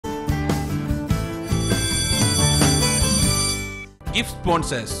Gift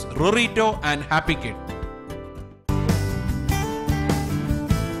sponsors Rorito and Happy Kid.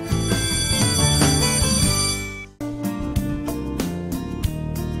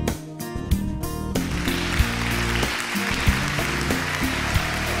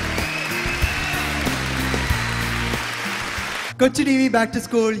 Kochu TV back to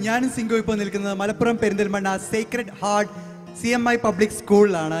school. ഞാൻ സിംഗോ ഇപ്പോൾ നിൽക്കുന്നത് Malappuram Perinthalmanna Sacred heart CMI public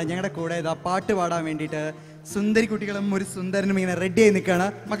സ്കൂളിലാണ്. ഞങ്ങളുടെ കൂടെ ഇതാ പാട്ട് പാടാൻ വേണ്ടിയിട്ട് സുന്ദരി കുട്ടികളും ഒരു സുന്ദരനും ഇങ്ങനെ റെഡി ആയി നിൽക്കുകയാണ്.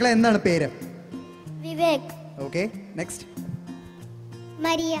 മക്കളെ എന്താണ് പേര്? Vivek. Okay, next.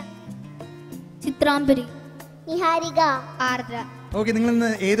 Maria. ചിത്രാംബരി. Niharika. ആർദ്ര. ഓക്കെ, നിങ്ങൾ ഇന്ന്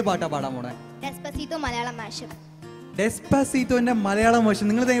ഏത് പാട്ടാ പാടാൻ പോണേ? ഡെസ്പസീത്തോ മലയാളം മാഷ്. ഡെസ്പസീത്തോന്റെ മലയാളം വേർഷൻ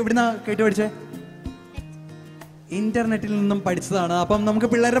നിങ്ങൾ എവിടുന്നാ കേട്ട് പഠിച്ചേ? ഇന്റർനെറ്റിൽ നിന്നും പഠിച്ചതാണ്. അപ്പം നമുക്ക്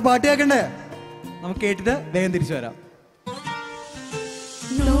പിള്ളേരുടെ പാട്ട് കേൾക്കണ്ടേ? നമുക്ക് കേട്ടിട്ട് വേഗം തിരിച്ചു വരാം.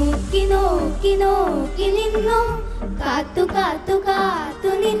 നോക്കി നോക്കി നോക്കി നിന്നു, കാത്തു കാത്തു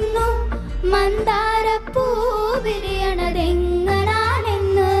കാത്തു നിന്നു, മന്ദാരപ്പൂ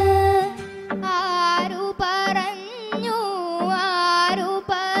വിരിയണതെങ്ങനാണെന്ന് ആരു പറഞ്ഞു, ആരു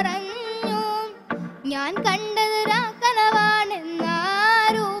പറഞ്ഞു, ഞാൻ കണ്ടത്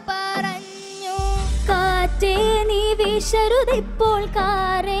കനവാണെന്നാരു പറഞ്ഞു. കാറ്റേ നീ വീശരുതിപ്പോൾ,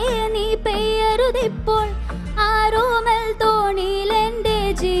 കാരേ നീ പെയ്യരുതിപ്പോൾ, ആരോമൽ തോണിയിൽ എൻ്റെ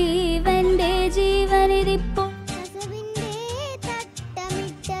ജീവന്റെ ജീവനിരിപ്പോൾ.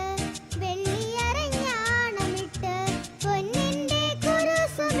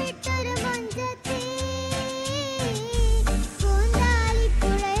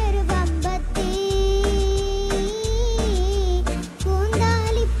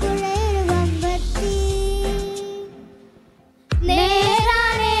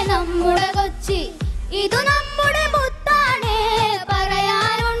 നേരാണേ നമ്മുടെ കൊച്ചി, ഇതു നമ്മുടെ മുത്താണേ,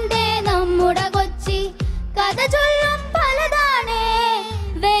 പറയാനുണ്ടേ നമ്മുടെ കൊച്ചി, കഥ ചൊല്ലും പലതാണേ.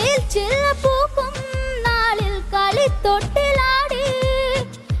 വെയിൽ ചില്ല പൂക്കും നാളിൽ കളിത്തൊട്ടിലാടി,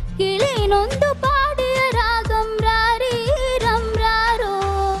 കിളി നൊന്തു പാടിയ രാഗം രാരീരം രാരോ.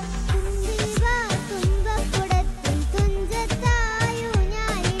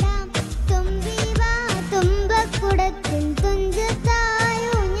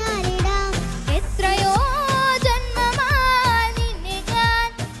 എത്രയോ ജന്മമായി നിന്നെ ഞാൻ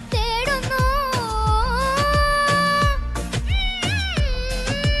തേടുന്നു,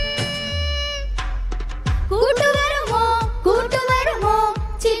 കൂട്ടുവരുമോ കൂട്ടുവരുമോ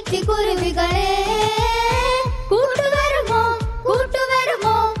ചിറ്റിക്കുരുവികളെ, കൂട്ടുവരുമോ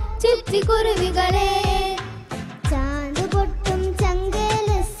കൂട്ടുവരുമോ ചിറ്റിക്കുരുവികളെ. ചാന്തുപൊട്ടും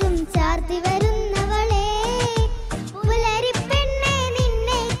ചങ്കേലസും ചാർത്തി വരുന്നവളെ, പുലരിപ്പെണ്ണെ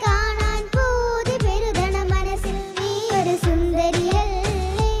നിന്നെ കാണാൻ പൂതി പെരുതണ മനസ്സിൽ, നീ ഒരു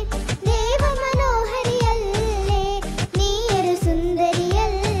സുന്ദരിയല്ലേ, ദേവമനോഹരിയല്ലേ, നീ ഒരു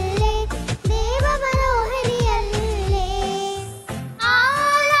സുന്ദരിയല്ലേ, ദേവമനോഹരിയല്ലേ.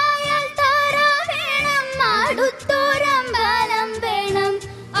 ആലായാൽ താര വേണം, അടുത്തോരമ്പലം വേണം,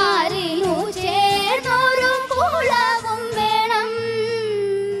 ആരിനു ചേർന്നൊരു കുളവും വേണം.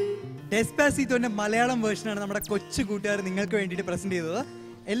 ഡെസ്പാസിറ്റോന്റെ മലയാളം വേർഷനാണ് നമ്മുടെ കൊച്ചു കൂട്ടുകാർ നിങ്ങൾക്ക് വേണ്ടിയിട്ട് പ്രസന്റ് ചെയ്തത്.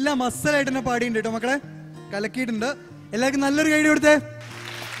 എല്ലാം അസലായിട്ട് തന്നെ പാടിയിട്ടുണ്ട് കേട്ടോ മക്കളെ, കലക്കിയിട്ടുണ്ട്. എല്ലാവർക്കും നല്ലൊരു കൈ കൊടുത്തേ.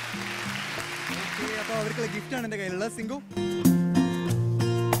 അപ്പോൾ അവർക്കുള്ള ഗിഫ്റ്റാണ് എൻ്റെ കയ്യിലുള്ളത്. സിംഗു